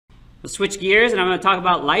Let's switch gears and I'm going to talk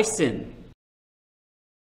about LifeSim.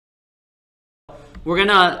 We're going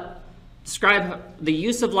to describe the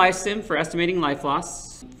use of LifeSim for estimating life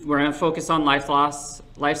loss. We're going to focus on life loss.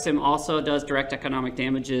 LifeSim also does direct economic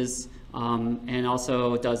damages and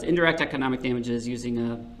also does indirect economic damages using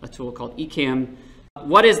a tool called ECAM.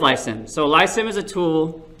 What is LifeSim? So LifeSim is a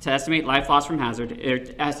tool to estimate life loss from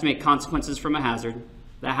hazard, estimate consequences from a hazard.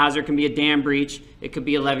 The hazard can be a dam breach, it could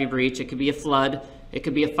be a levee breach, it could be a flood, it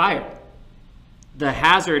could be a fire. The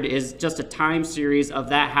hazard is just a time series of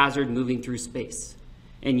that hazard moving through space.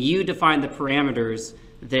 And you define the parameters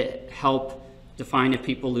that help define if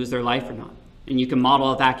people lose their life or not. And you can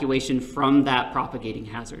model evacuation from that propagating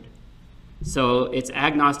hazard. So it's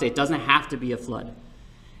agnostic, it doesn't have to be a flood.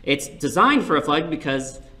 It's designed for a flood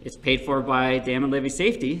because it's paid for by dam and levee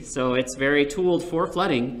safety, so it's very tooled for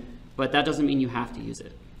flooding, but that doesn't mean you have to use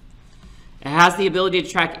it. It has the ability to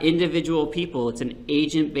track individual people. It's an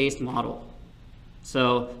agent-based model.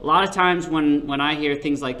 So a lot of times when I hear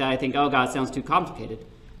things like that, I think, oh God, it sounds too complicated,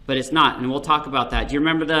 but it's not, and we'll talk about that. Do you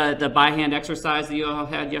remember the by hand exercise that you all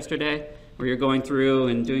had yesterday, where you're going through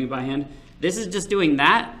and doing it by hand? This is just doing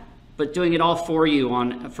that, but doing it all for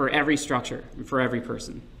you for every structure and for every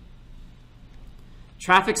person.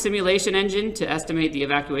 Traffic simulation engine to estimate the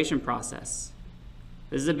evacuation process.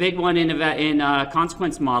 This is a big one in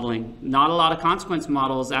consequence modeling. Not a lot of consequence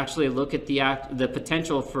models actually look at the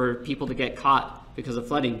potential for people to get caught because of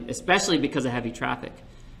flooding, especially because of heavy traffic.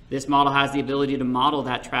 This model has the ability to model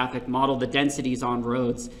that traffic, model the densities on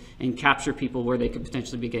roads, and capture people where they could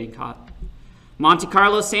potentially be getting caught. Monte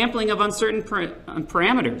Carlo sampling of uncertain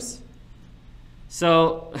parameters.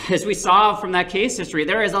 So as we saw from that case history,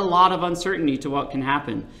 there is a lot of uncertainty to what can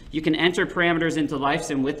happen. You can enter parameters into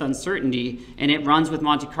LifeSim with uncertainty, and it runs with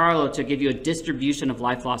Monte Carlo to give you a distribution of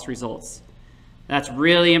life loss results. That's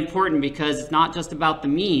really important because it's not just about the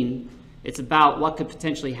mean, it's about what could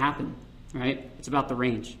potentially happen, right? It's about the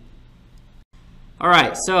range. All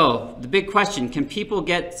right, so the big question, can people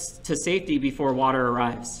get to safety before water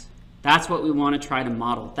arrives? That's what we want to try to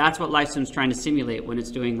model. That's what LifeSim is trying to simulate when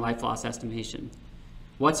it's doing life loss estimation.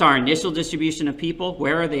 What's our initial distribution of people?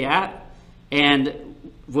 Where are they at? And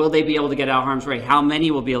will they be able to get out of harm's way? How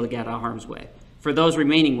many will be able to get out of harm's way? For those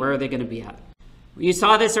remaining, where are they going to be at? You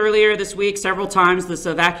saw this earlier this week several times, this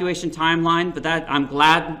evacuation timeline, but I'm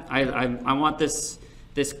glad, I want this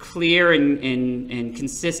clear and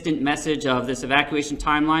consistent message of this evacuation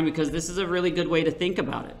timeline, because this is a really good way to think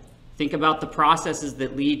about it. Think about the processes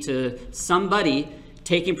that lead to somebody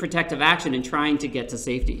taking protective action and trying to get to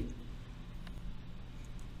safety.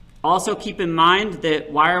 Also keep in mind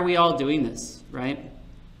that why are we all doing this, right?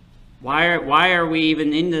 Why are we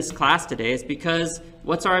even in this class today? It's because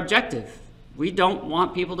what's our objective? We don't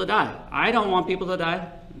want people to die. I don't want people to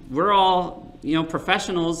die. We're all,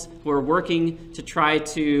 professionals who are working to try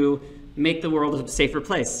to make the world a safer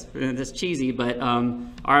place. That's cheesy, but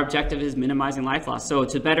our objective is minimizing life loss. So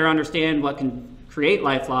to better understand what can create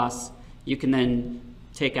life loss, you can then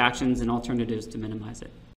take actions and alternatives to minimize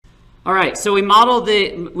it. All right, so we model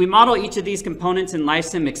each of these components in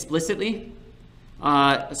LifeSim explicitly.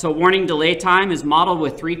 So warning delay time is modeled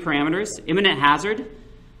with 3 parameters. Imminent hazard,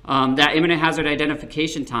 that imminent hazard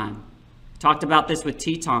identification time. Talked about this with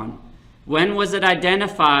Teton. When was it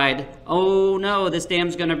identified, oh no, this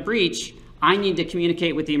dam's gonna breach, I need to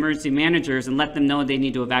communicate with the emergency managers and let them know they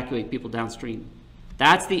need to evacuate people downstream.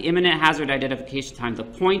 That's the imminent hazard identification time, the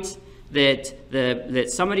point that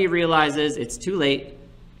somebody realizes it's too late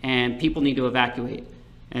and people need to evacuate.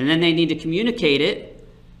 And then they need to communicate it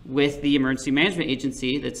with the emergency management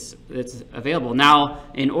agency that's available. Now,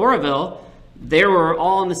 in Oroville, they were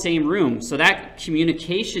all in the same room. So that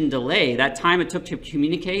communication delay, that time it took to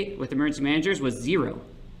communicate with emergency managers was 0.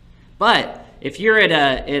 But if you're at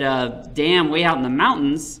a dam way out in the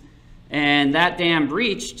mountains and that dam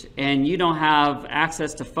breached and you don't have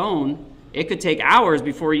access to phone, it could take hours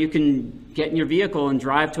before you can get in your vehicle and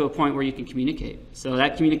drive to a point where you can communicate. So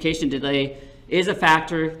that communication delay is a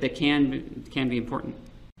factor that can be important.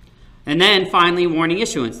 And then finally, warning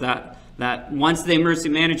issuance, that once the emergency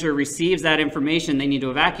manager receives that information they need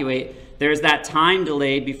to evacuate, there's that time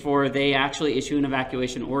delay before they actually issue an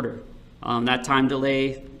evacuation order. That time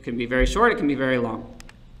delay can be very short, it can be very long.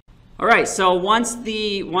 All right, so once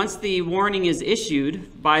the warning is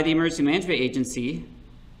issued by the emergency management agency,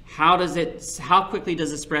 how quickly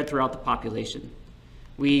does it spread throughout the population?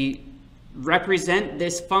 We represent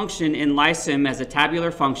this function in LifeSim as a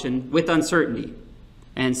tabular function with uncertainty.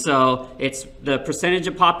 And so it's the percentage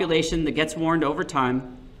of population that gets warned over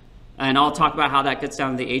time. And I'll talk about how that gets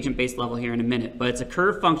down to the agent-based level here in a minute. But it's a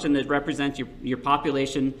curve function that represents your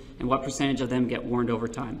population and what percentage of them get warned over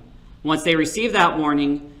time. Once they receive that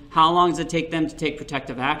warning, how long does it take them to take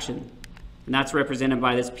protective action? And that's represented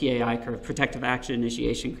by this PAI curve, protective action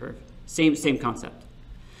initiation curve. Same concept.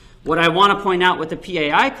 What I want to point out with the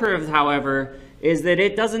PAI curve, however, is that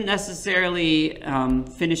it doesn't necessarily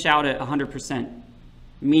finish out at 100%,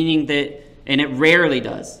 meaning that, and it rarely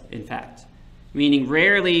does, in fact. Meaning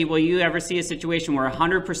rarely will you ever see a situation where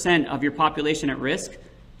 100% of your population at risk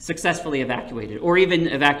successfully evacuated, or even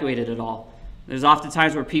evacuated at all. There's often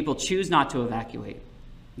times where people choose not to evacuate.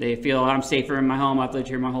 They feel, I'm safer in my home, I've lived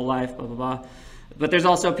here my whole life, blah, blah, blah. But there's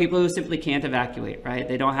also people who simply can't evacuate, right?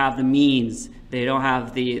 They don't have the means, they don't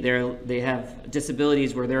have they have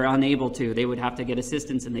disabilities where they're unable to. They would have to get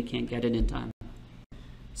assistance and they can't get it in time.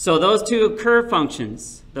 So those two curve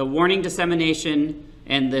functions, the warning dissemination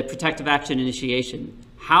and the protective action initiation,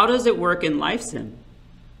 how does it work in LifeSim?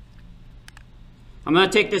 I'm going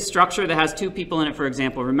to take this structure that has two people in it, for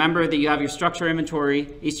example. Remember that you have your structure inventory.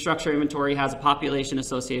 Each structure inventory has a population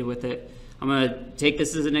associated with it. I'm going to take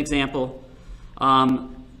this as an example.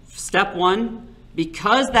 Step one,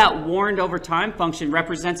 because that warned over time function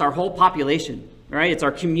represents our whole population, right? It's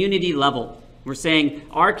our community level. We're saying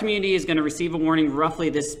our community is going to receive a warning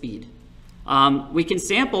roughly this speed. We can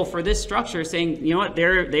sample for this structure saying, you know what,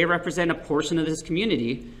 they represent a portion of this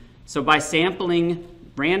community. So by sampling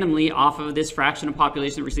randomly off of this fraction of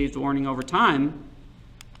population that receives the warning over time,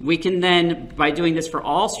 we can then, by doing this for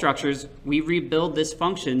all structures, we rebuild this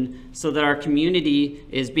function so that our community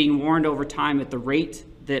is being warned over time at the rate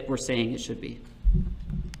that we're saying it should be.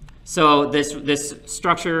 So this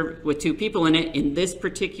structure with two people in it, in this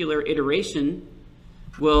particular iteration,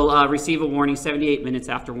 will receive a warning 78 minutes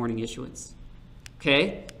after warning issuance.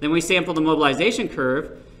 Okay, then we sample the mobilization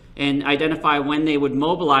curve and identify when they would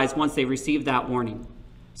mobilize once they receive that warning.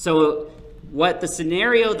 So what the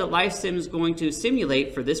scenario that LifeSim is going to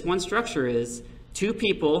simulate for this one structure is two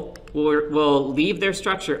people will leave their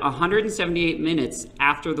structure 178 minutes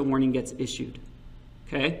after the warning gets issued.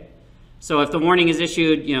 Okay, so if the warning is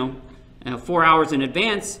issued, 4 hours in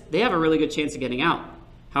advance, they have a really good chance of getting out.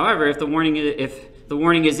 However, if the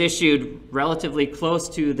warning is issued relatively close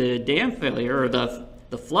to the dam failure or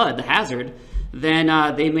the flood, the hazard,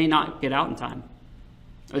 then they may not get out in time,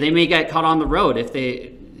 or they may get caught on the road if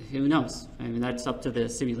they. Who knows? I mean, that's up to the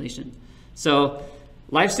simulation. So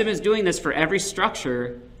LifeSim is doing this for every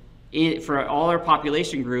structure, for all our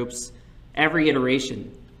population groups, every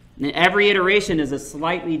iteration. And every iteration is a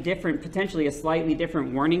slightly different, potentially a slightly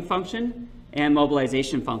different warning function and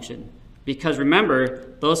mobilization function. Because remember,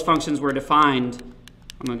 those functions were defined,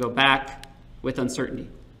 I'm going to go back, with uncertainty.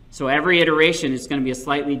 So every iteration is going to be a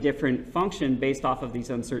slightly different function based off of these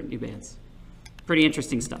uncertainty bands. Pretty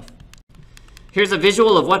interesting stuff. Here's a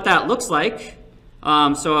visual of what that looks like.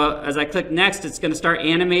 So as I click next, it's going to start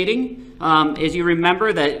animating. As you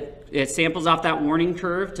remember that it samples off that warning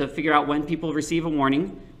curve to figure out when people receive a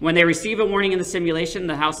warning. When they receive a warning in the simulation,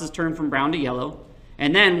 the houses turn from brown to yellow.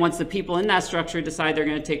 And then once the people in that structure decide they're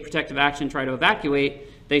going to take protective action, try to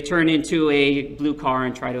evacuate, they turn into a blue car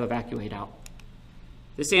and try to evacuate out.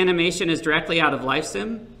 This animation is directly out of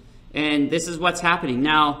LifeSim, and this is what's happening.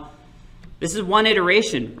 Now, this is one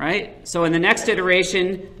iteration, right? So in the next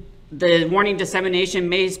iteration, the warning dissemination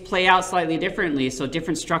may play out slightly differently. So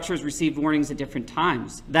different structures receive warnings at different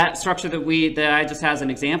times. That structure that I just has an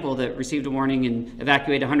example that received a warning and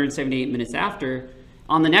evacuated 178 minutes after,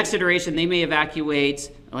 on the next iteration, they may evacuate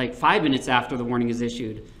like 5 minutes after the warning is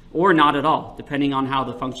issued, or not at all, depending on how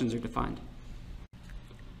the functions are defined.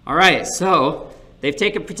 All right, so they've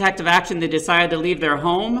taken protective action. They decided to leave their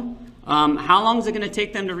home. How long is it going to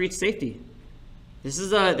take them to reach safety? This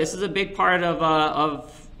is a big part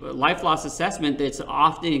of life loss assessment that's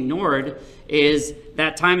often ignored, is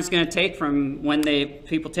that time it's going to take from when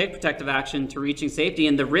people take protective action to reaching safety,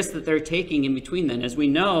 and the risk that they're taking in between then. As we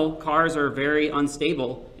know, cars are very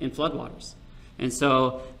unstable in floodwaters. And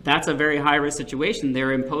so that's a very high risk situation.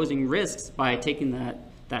 They're imposing risks by taking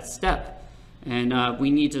that step. And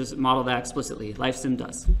we need to model that explicitly. LifeSim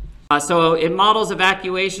does. So it models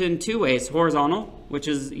evacuation two ways: horizontal, which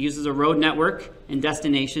uses a road network and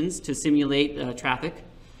destinations to simulate traffic,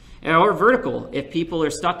 or vertical, if people are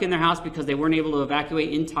stuck in their house because they weren't able to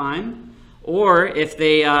evacuate in time, or if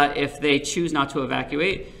they choose not to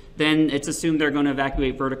evacuate, then it's assumed they're going to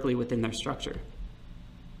evacuate vertically within their structure.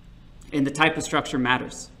 And the type of structure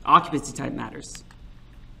matters. Occupancy type matters.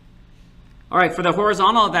 All right, for the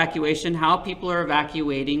horizontal evacuation, how people are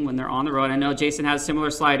evacuating when they're on the road. I know Jason had a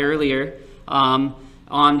similar slide earlier on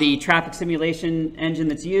the traffic simulation engine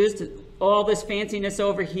that's used. All this fanciness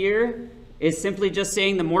over here is simply just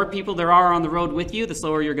saying the more people there are on the road with you, the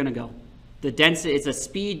slower you're going to go. The density, it's a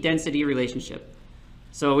speed-density relationship.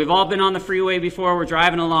 So we've all been on the freeway before, we're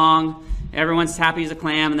driving along, everyone's happy as a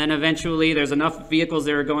clam, and then eventually there's enough vehicles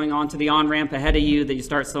that are going onto the on-ramp ahead of you that you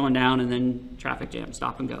start slowing down, and then traffic jam,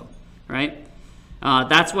 stop and go, right?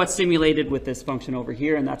 That's what's simulated with this function over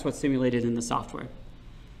here, and that's what's simulated in the software.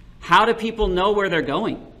 How do people know where they're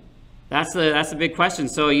going? That's the big question.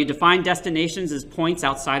 So you define destinations as points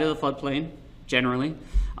outside of the floodplain, generally.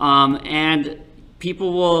 And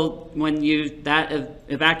people will, when that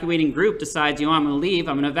evacuating group decides, you know, I'm going to leave,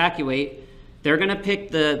 I'm going to evacuate, they're going to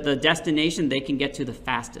pick the destination they can get to the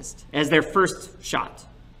fastest as their first shot.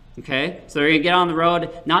 Okay? So they're going to get on the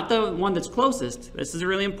road, not the one that's closest. This is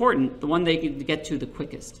really important. The one they can get to the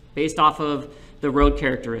quickest, based off of the road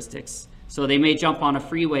characteristics. So they may jump on a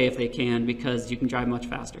freeway if they can, because you can drive much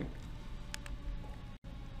faster.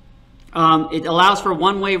 It allows for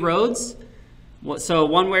one-way roads. So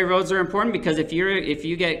one-way roads are important because if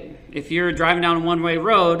you're driving down a one-way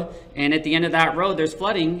road and at the end of that road there's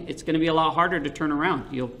flooding, it's going to be a lot harder to turn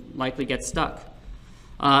around. You'll likely get stuck.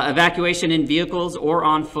 Evacuation in vehicles or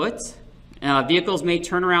on foot. Vehicles may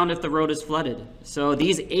turn around if the road is flooded. So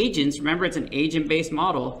these agents, remember it's an agent-based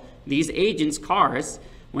model, these agents, cars,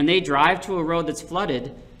 when they drive to a road that's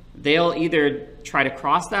flooded, they'll either try to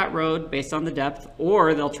cross that road based on the depth,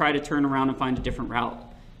 or they'll try to turn around and find a different route.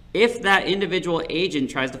 If that individual agent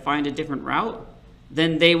tries to find a different route,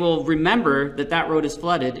 then they will remember that that road is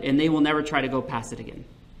flooded and they will never try to go past it again.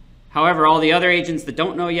 However, all the other agents that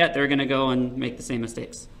don't know yet, they're going to go and make the same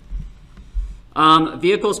mistakes.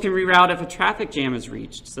 Vehicles can reroute if a traffic jam is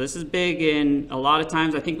reached. So this is big, and a lot of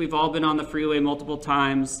times, I think we've all been on the freeway multiple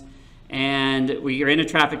times, and you're in a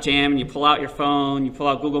traffic jam and you pull out your phone, you pull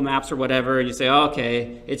out Google Maps or whatever, and you say, oh,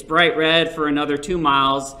 okay, it's bright red for another 2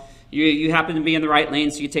 miles. You happen to be in the right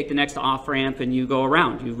lane, so you take the next off-ramp and you go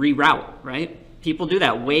around. You reroute, right? People do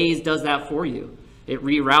that. Waze does that for you. It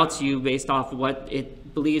reroutes you based off what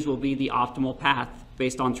it believes will be the optimal path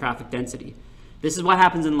based on traffic density. This is what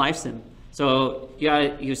happens in LifeSim. So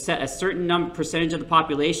you set a certain percentage of the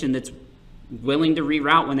population that's willing to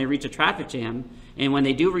reroute when they reach a traffic jam. And when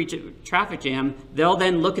they do reach a traffic jam, they'll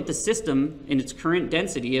then look at the system in its current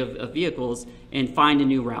density of vehicles and find a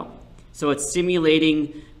new route. So it's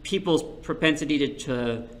simulating people's propensity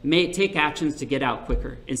to take actions to get out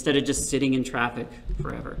quicker instead of just sitting in traffic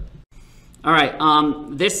forever. All right,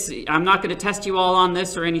 I'm not going to test you all on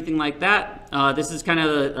this or anything like that. This is kind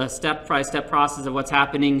of a step-by-step process of what's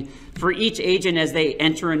happening for each agent as they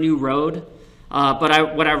enter a new road.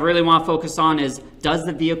 But what I really want to focus on is, does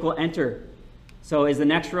the vehicle enter? So is the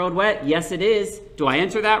next road wet? Yes, it is. Do I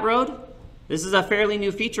enter that road? This is a fairly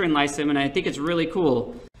new feature in LifeSim, and I think it's really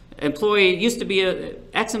cool. Used to be an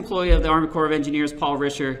ex-employee of the Army Corps of Engineers, Paul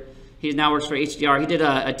Risher. He now works for HDR. He did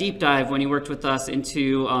a deep dive when he worked with us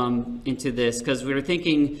into this, because we were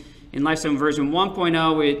thinking in LifeSim version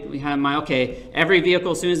 1.0, we had okay, every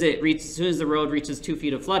vehicle, as soon as the road reaches 2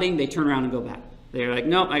 feet of flooding, they turn around and go back. They're like,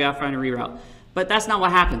 nope, I gotta find a reroute. But that's not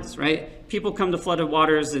what happens, right? People come to flooded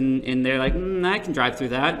waters and they're like, I can drive through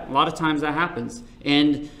that. A lot of times that happens.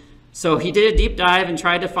 And so he did a deep dive and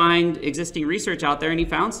tried to find existing research out there, and he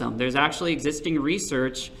found some. There's actually existing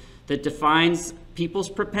research that defines people's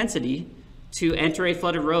propensity to enter a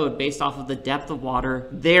flooded road based off of the depth of water,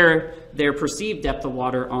 their perceived depth of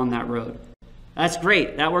water on that road. That's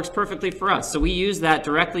great. That works perfectly for us. So we use that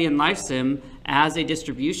directly in LifeSim as a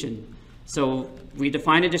distribution. So we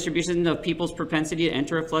define a distribution of people's propensity to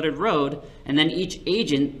enter a flooded road, and then each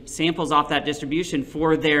agent samples off that distribution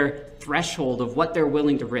for their threshold of what they're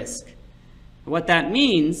willing to risk. What that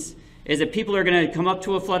means is that people are going to come up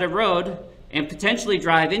to a flooded road and potentially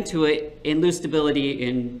drive into it and lose stability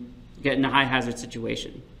and get in a high hazard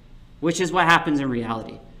situation, which is what happens in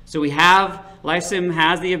reality. So LifeSim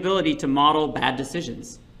has the ability to model bad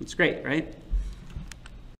decisions. It's great, right?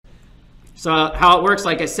 So how it works,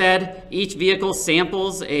 like I said, each vehicle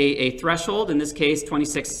samples a threshold, in this case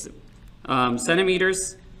 26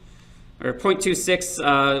 centimeters, or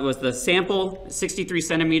 0.26 was the sample, 63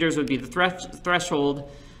 centimeters would be the threshold.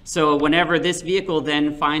 So whenever this vehicle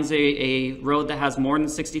then finds a road that has more than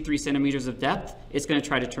 63 centimeters of depth, it's going to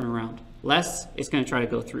try to turn around. Less, it's going to try to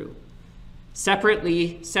go through.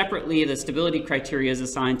 Separately, the stability criteria is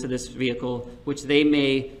assigned to this vehicle, which they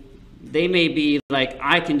may be like,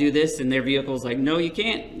 I can do this, and their vehicle's like, no, you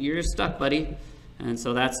can't, you're stuck, buddy. And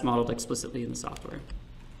so that's modeled explicitly in the software.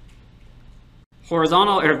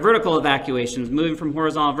 Horizontal or vertical evacuations, moving from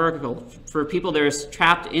horizontal to vertical. For people that are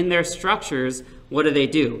trapped in their structures, what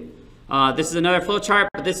do? This is another flow chart,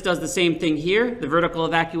 but this does the same thing here, the vertical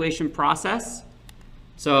evacuation process.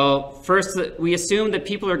 So first, we assume that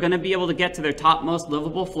people are going to be able to get to their topmost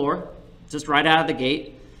livable floor, just right out of the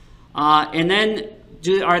gate. And then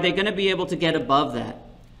are they going to be able to get above that?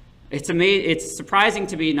 It's surprising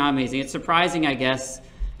to be, not amazing, it's surprising, I guess,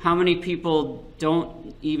 how many people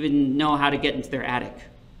don't even know how to get into their attic,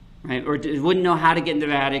 right? Or wouldn't know how to get into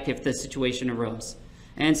their attic if the situation arose.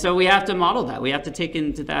 And so we have to model that. We have to take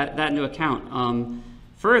that into account.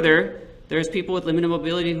 Further, there's people with limited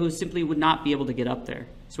mobility who simply would not be able to get up there.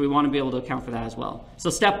 So we want to be able to account for that as well. So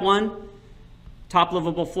step 1, top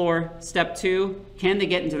livable floor. Step 2, can they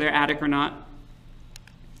get into their attic or not?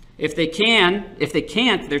 If they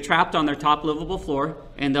can't, they're trapped on their top livable floor,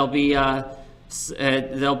 and they'll be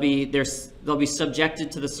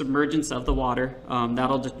subjected to the submergence of the water.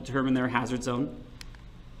 That'll determine their hazard zone.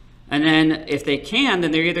 And then if they can,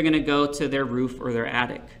 then they're either going to go to their roof or their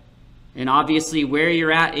attic. And obviously where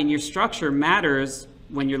you're at in your structure matters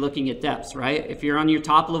when you're looking at depths, right? If you're on your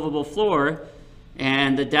top livable floor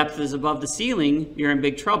and the depth is above the ceiling, you're in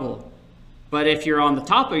big trouble. But if you're on the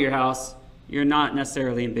top of your house, you're not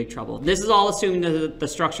necessarily in big trouble. This is all assuming that the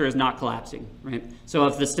structure is not collapsing, right? So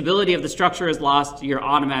if the stability of the structure is lost, you're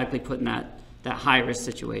automatically put in that high-risk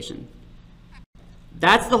situation.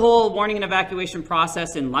 That's the whole warning and evacuation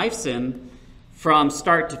process in LifeSim from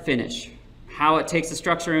start to finish. How it takes a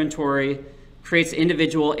structure inventory, creates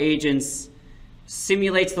individual agents,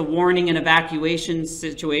 simulates the warning and evacuation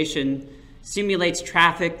situation, simulates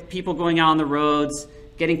traffic, people going out on the roads,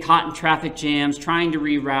 getting caught in traffic jams, trying to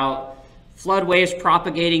reroute, flood waves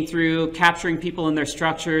propagating through, capturing people in their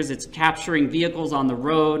structures. It's capturing vehicles on the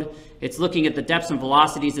road. It's looking at the depths and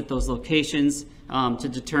velocities at those locations to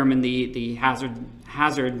determine the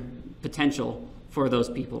hazard potential for those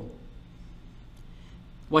people.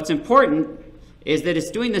 What's important is that it's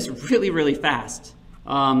doing this really, really fast.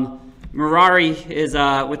 Murari is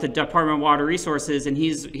with the Department of Water Resources, and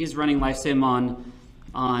he's running LifeSim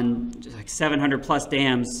on like 700 plus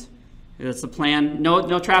dams. That's the plan.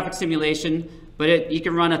 No traffic simulation, but you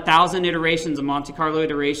can run 1,000 iterations of Monte Carlo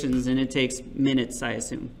iterations, and it takes minutes, I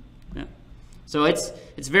assume. Yeah. So it's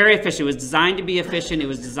very efficient. It was designed to be efficient. It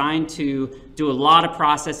was designed to do a lot of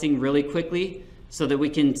processing really quickly so that we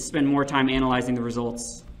can spend more time analyzing the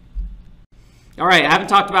results. All right, I haven't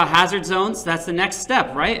talked about hazard zones. That's the next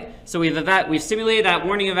step, right? So we've simulated that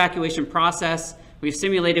warning evacuation process. We've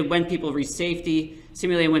simulated when people reached safety,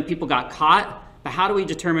 simulated when people got caught. But how do we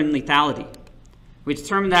determine lethality? We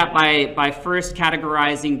determine that by first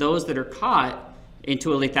categorizing those that are caught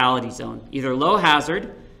into a lethality zone, either low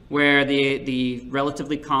hazard, where the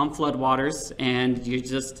relatively calm floodwaters and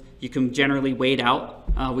you can generally wade out.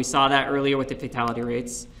 We saw that earlier with the fatality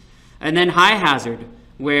rates. And then high hazard,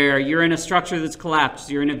 where you're in a structure that's collapsed,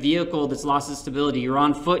 you're in a vehicle that's lost its stability, you're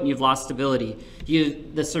on foot and you've lost stability.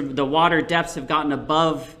 The water depths have gotten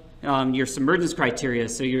above your submergence criteria,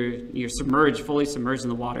 so you're submerged, fully submerged in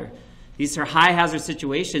the water. These are high hazard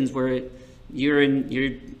situations where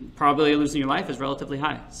your probability of losing your life is relatively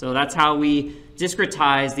high. So that's how we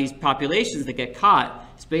discretize these populations that get caught.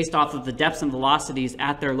 It's based off of the depths and velocities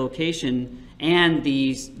at their location and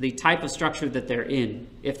the type of structure that they're in,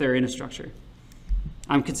 if they're in a structure.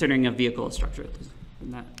 I'm considering a vehicle a structure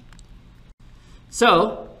in that.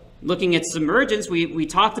 So, looking at submergence, we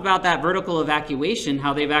talked about that vertical evacuation,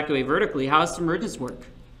 how they evacuate vertically. How does submergence work?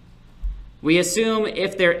 We assume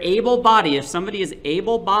if they're able-bodied, if somebody is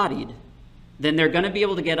able-bodied, then they're going to be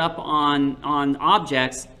able to get up on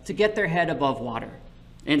objects to get their head above water.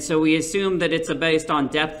 And so we assume that it's based on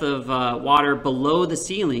depth of water below the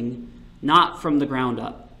ceiling, not from the ground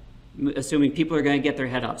up, assuming people are going to get their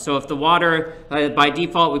head up. So if the water, by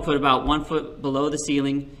default, we put about 1 foot below the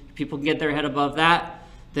ceiling, if people can get their head above that,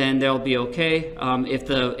 then they'll be okay. If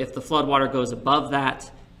the flood water goes above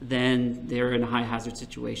that, then they're in a high hazard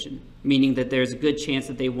situation, meaning that there's a good chance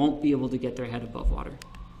that they won't be able to get their head above water.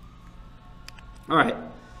 All right.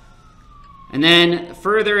 And then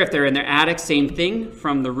further, if they're in their attic, same thing,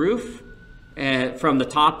 from the roof, from the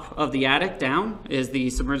top of the attic down is the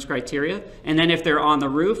submergence criteria. And then if they're on the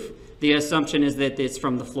roof, the assumption is that it's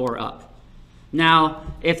from the floor up. Now,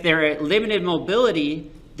 if they're at limited mobility,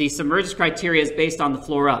 the submergence criteria is based on the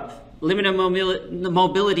floor up. Limited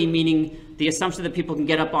mobility meaning the assumption that people can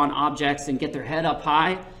get up on objects and get their head up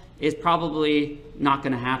high is probably not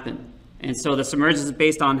going to happen. And so the submergence is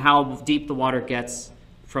based on how deep the water gets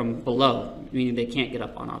from below, meaning they can't get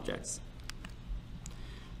up on objects.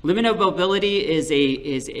 Limited mobility is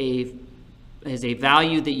a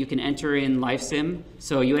value that you can enter in LifeSim.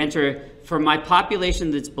 So you enter, for my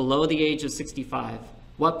population that's below the age of 65,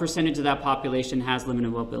 what percentage of that population has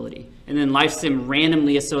limited mobility? And then LifeSim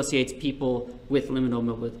randomly associates people with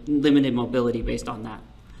limited mobility based on that.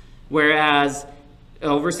 Whereas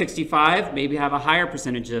over 65 maybe have a higher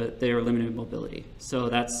percentage of their limited mobility. So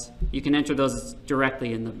you can enter those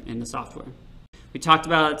directly in the software. We talked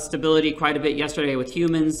about stability quite a bit yesterday with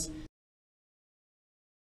humans.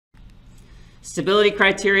 Stability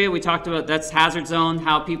criteria, we talked about, that's hazard zone,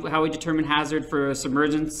 how we determine hazard for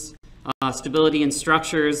submergence, stability in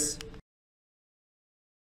structures,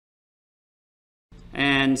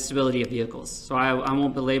 and stability of vehicles. So I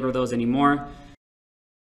won't belabor those anymore.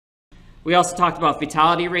 We also talked about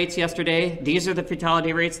fatality rates yesterday. These are the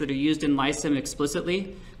fatality rates that are used in LifeSim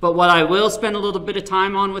explicitly. But what I will spend a little bit of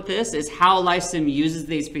time on with this is how LifeSim uses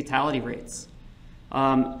these fatality rates.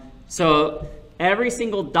 So every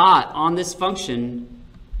single dot on this function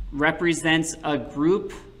represents a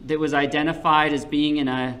group that was identified as being in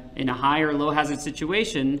a high or low hazard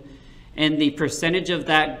situation, and the percentage of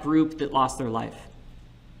that group that lost their life.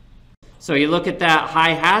 So you look at that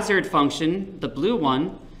high hazard function, the blue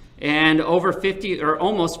one, and over 50 or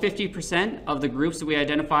almost 50% of the groups that we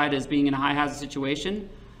identified as being in a high hazard situation,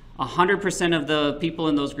 100% of the people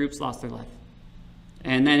in those groups lost their life.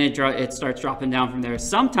 And then it starts dropping down from there.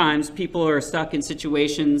 Sometimes people are stuck in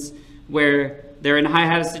situations where they're in a high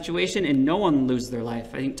hazard situation and no one loses their life.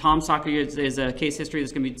 I think Tom's talking is a case history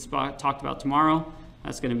that's going to be talked about tomorrow.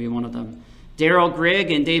 That's going to be one of them. Daryl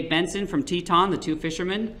Grigg and Dave Benson from Teton, the two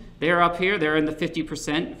fishermen, they're up here. They're in the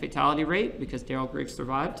 50% fatality rate because Daryl Grigg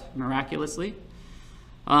survived miraculously.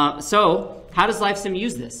 So how does LifeSim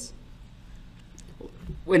use this?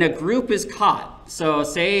 When a group is caught, so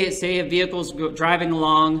say a vehicle's driving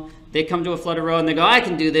along, they come to a flooded road and they go, I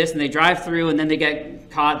can do this, and they drive through and then they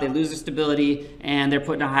get caught, they lose their stability, and they're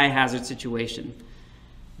put in a high hazard situation.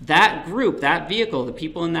 That group, that vehicle, the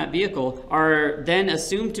people in that vehicle are then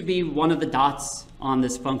assumed to be one of the dots on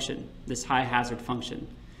this function, this high hazard function.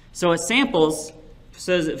 So it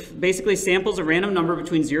basically samples a random number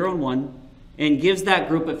between 0 and 1 and gives that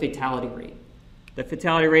group a fatality rate. The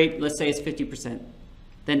fatality rate, let's say, is 50%.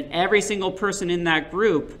 Then every single person in that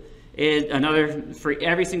group for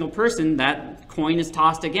every single person, that coin is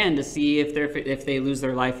tossed again to see if they lose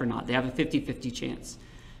their life or not. They have a 50-50 chance.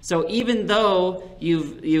 So even though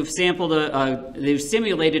you've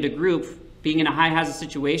simulated a group being in a high hazard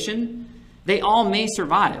situation, they all may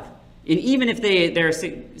survive. And even if they're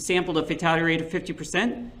sampled a fatality rate of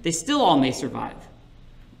 50%, they still all may survive.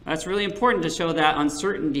 That's really important to show that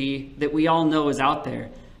uncertainty that we all know is out there.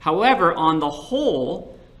 However, on the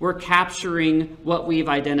whole, we're capturing what we've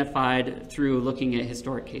identified through looking at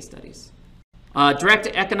historic case studies. Direct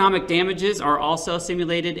economic damages are also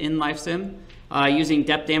simulated in LifeSim using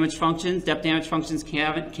depth damage functions. Depth damage functions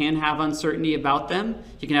can have uncertainty about them.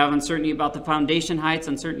 You can have uncertainty about the foundation heights,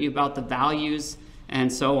 uncertainty about the values,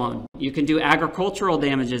 and so on. You can do agricultural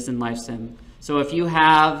damages in LifeSim. So if you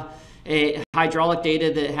have a hydraulic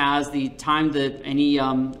data that has the time that any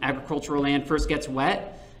agricultural land first gets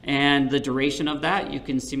wet and the duration of that, you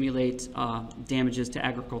can simulate damages to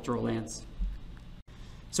agricultural lands.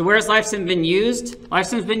 So where has LifeSim been used?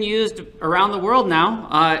 LifeSim's been used around the world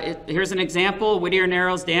now. Here's an example, Whittier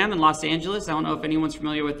Narrows Dam in Los Angeles. I don't know if anyone's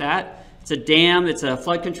familiar with that. It's a dam, it's a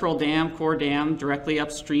flood control dam, core dam, directly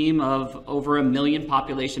upstream of over 1 million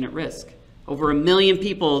population at risk. Over 1 million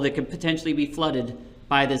people that could potentially be flooded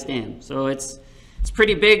by this dam. So it's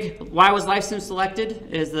pretty big. Why was LifeSim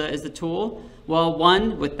selected as the tool? Well,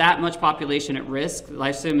 one, with that much population at risk,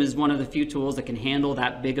 LifeSim is one of the few tools that can handle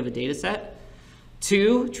that big of a data set.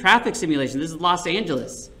 Two, traffic simulation. This is Los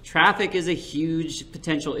Angeles. Traffic is a huge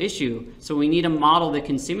potential issue. So we need a model that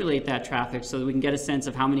can simulate that traffic so that we can get a sense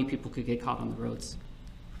of how many people could get caught on the roads.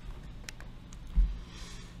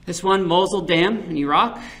 This one, Mosul Dam in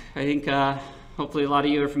Iraq. I think hopefully a lot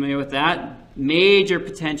of you are familiar with that. Major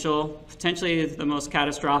potential, potentially the most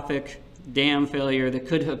catastrophic dam failure that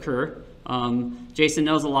could occur. Jason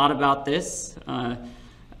knows a lot about this.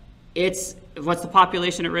 What's the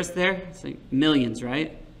population at risk there? It's like millions,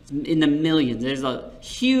 right? It's in the millions. There's a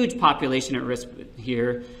huge population at risk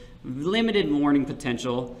here, limited warning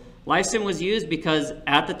potential. LifeSim was used because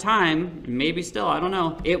at the time, maybe still, I don't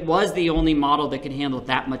know, it was the only model that could handle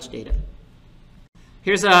that much data.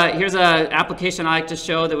 Here's a application I like to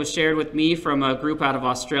show that was shared with me from a group out of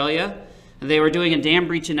Australia. They were doing a dam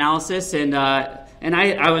breach analysis, and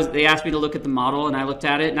they asked me to look at the model, and I looked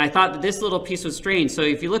at it, and I thought that this little piece was strange. So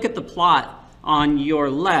if you look at the plot on your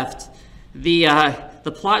left,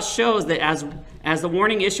 the plot shows that as the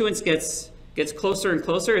warning issuance gets closer and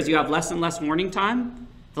closer, as you have less and less warning time,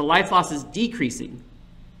 the life loss is decreasing.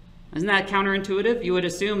 Isn't that counterintuitive? You would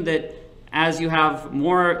assume that as you have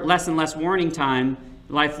less and less warning time,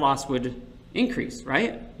 life loss would increase,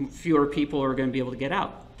 right? Fewer people are going to be able to get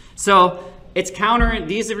out. So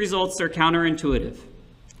these results are counterintuitive.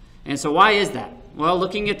 And so why is that? Well,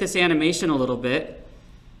 looking at this animation a little bit,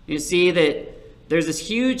 you see that there's this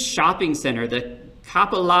huge shopping center, the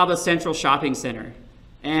Kapalaba Central Shopping Center.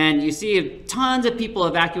 And you see tons of people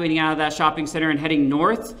evacuating out of that shopping center and heading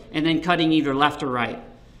north and then cutting either left or right.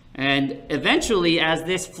 And eventually, as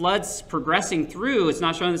this flood's progressing through, it's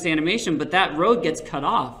not showing this animation, but that road gets cut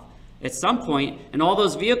off at some point, and all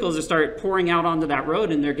those vehicles are start pouring out onto that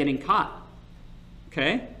road and they're getting caught.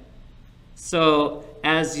 Okay? So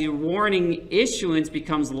as your warning issuance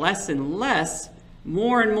becomes less and less,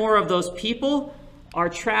 more and more of those people are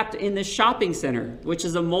trapped in the shopping center, which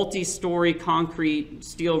is a multi-story concrete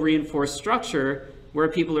steel reinforced structure where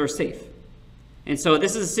people are safe. And so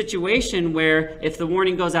this is a situation where if the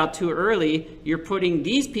warning goes out too early, you're putting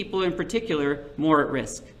these people in particular more at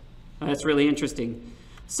risk. That's really interesting.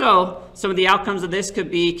 So some of the outcomes of this could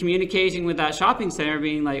be communicating with that shopping center,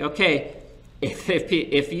 being like, okay,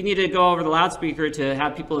 if you need to go over the loudspeaker to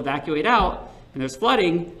have people evacuate out and there's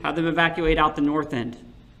flooding, have them evacuate out the north end,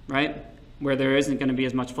 right? Where there isn't going to be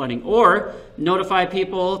as much flooding, or notify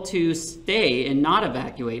people to stay and not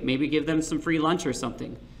evacuate, maybe give them some free lunch or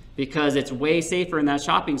something, because it's way safer in that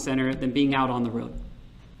shopping center than being out on the road.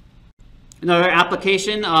 Another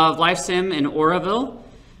application of LifeSim in Oroville,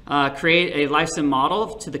 create a LifeSim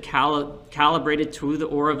model to the calibrated to the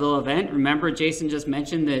Oroville event. Remember, Jason just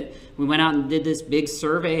mentioned that we went out and did this big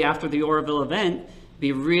survey after the Oroville event. It'd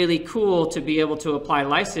be really cool to be able to apply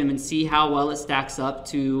LifeSim and see how well it stacks up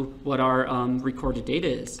to what our recorded data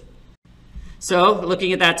is. So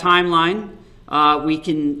looking at that timeline,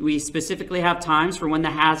 we specifically have times for when the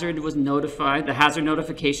hazard was notified, the hazard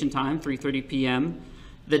notification time, 3:30 p.m.,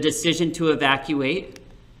 the decision to evacuate,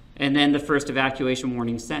 and then the first evacuation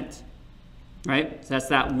warning sent, right? So that's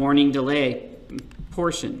that warning delay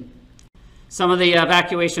portion. Some of the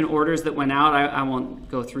evacuation orders that went out, I won't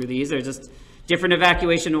go through these. They're just different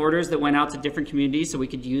evacuation orders that went out to different communities, so we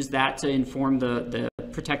could use that to inform the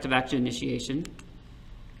protective action initiation.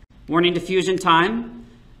 Warning diffusion time.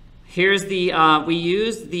 Here's the, we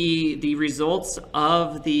used the results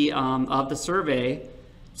of the survey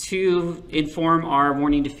to inform our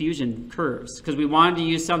warning diffusion curves, because we wanted to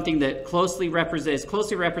use something that closely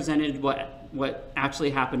represented what actually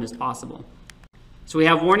happened as possible. So we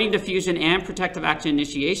have warning diffusion and protective action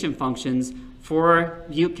initiation functions for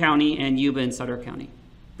Butte County and Yuba and Sutter County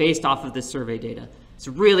based off of this survey data. It's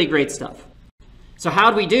really great stuff. So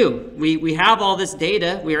how'd we do? We have all this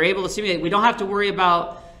data. We are able to simulate. We don't have to worry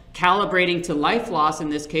about calibrating to life loss in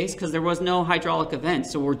this case because there was no hydraulic event.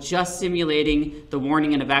 So we're just simulating the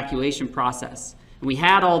warning and evacuation process. And we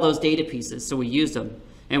had all those data pieces, so we used them.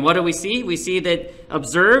 And what do we see? We see that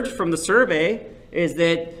observed from the survey is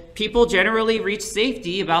that people generally reach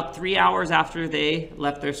safety about 3 hours after they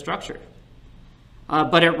left their structure.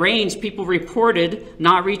 But at range, people reported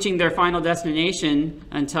not reaching their final destination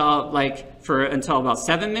until about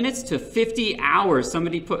 7 minutes to 50 hours.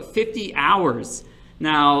 Somebody put 50 hours.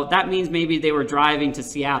 Now, that means maybe they were driving to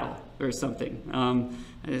Seattle or something.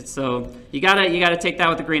 So you gotta take that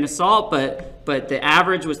with a grain of salt, but the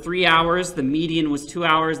average was 3 hours, the median was 2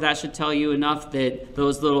 hours. That should tell you enough that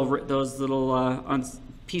those little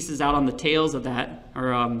pieces out on the tails of that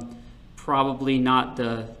are probably not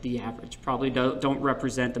the average, probably don't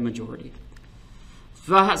represent the majority.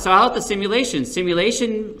 So how about the simulation?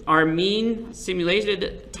 Our mean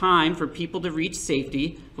simulated time for people to reach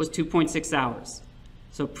safety was 2.6 hours.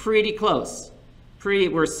 So pretty close.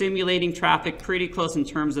 We're simulating traffic pretty close in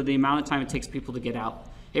terms of the amount of time it takes people to get out.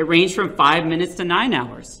 It ranged from 5 minutes to 9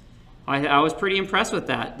 hours. I was pretty impressed with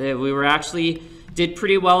that. We were actually did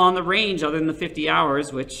pretty well on the range other than the 50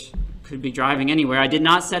 hours, which could be driving anywhere. I did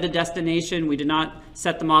not set a destination. We did not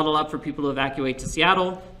set the model up for people to evacuate to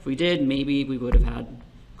Seattle. If we did, maybe we would have had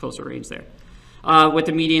closer range there. With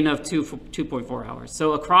a median of 2.4 hours.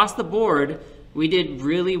 So across the board, we did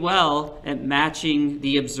really well at matching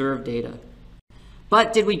the observed data.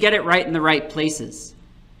 But did we get it right in the right places?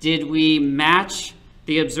 Did we match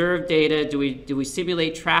the observed data? Do we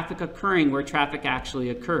simulate traffic occurring where traffic actually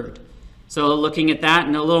occurred? So looking at that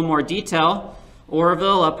in a little more detail,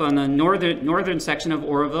 Oroville, up on the northern section of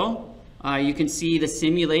Oroville, you can see the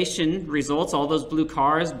simulation results, all those blue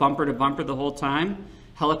cars, bumper to bumper the whole time.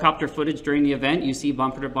 Helicopter footage during the event, you see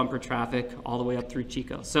bumper to bumper traffic all the way up through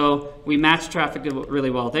Chico. So we matched traffic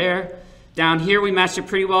really well there. Down here, we matched it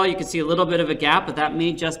pretty well. You can see a little bit of a gap, but that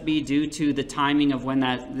may just be due to the timing of when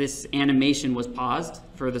this animation was paused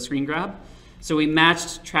for the screen grab. So we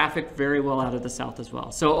matched traffic very well out of the south as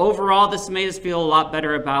well. So overall, this made us feel a lot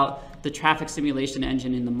better about the traffic simulation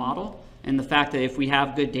engine in the model and the fact that if we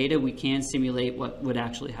have good data, we can simulate what would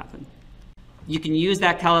actually happen. you can use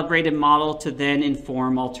that calibrated model to then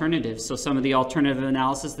inform alternatives. So some of the alternative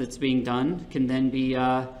analysis that's being done can then be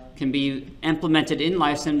implemented in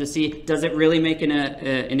LifeSim to see, does it really make an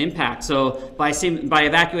impact? So by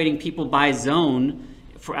evacuating people by zone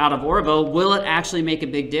out of Oroville, will it actually make a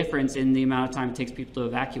big difference in the amount of time it takes people to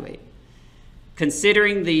evacuate?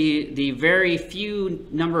 Considering the very few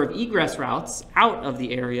number of egress routes out of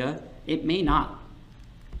the area, it may not.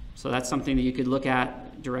 So that's something that you could look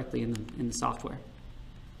at directly in the software.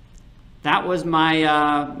 That was my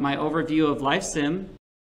overview of LifeSim.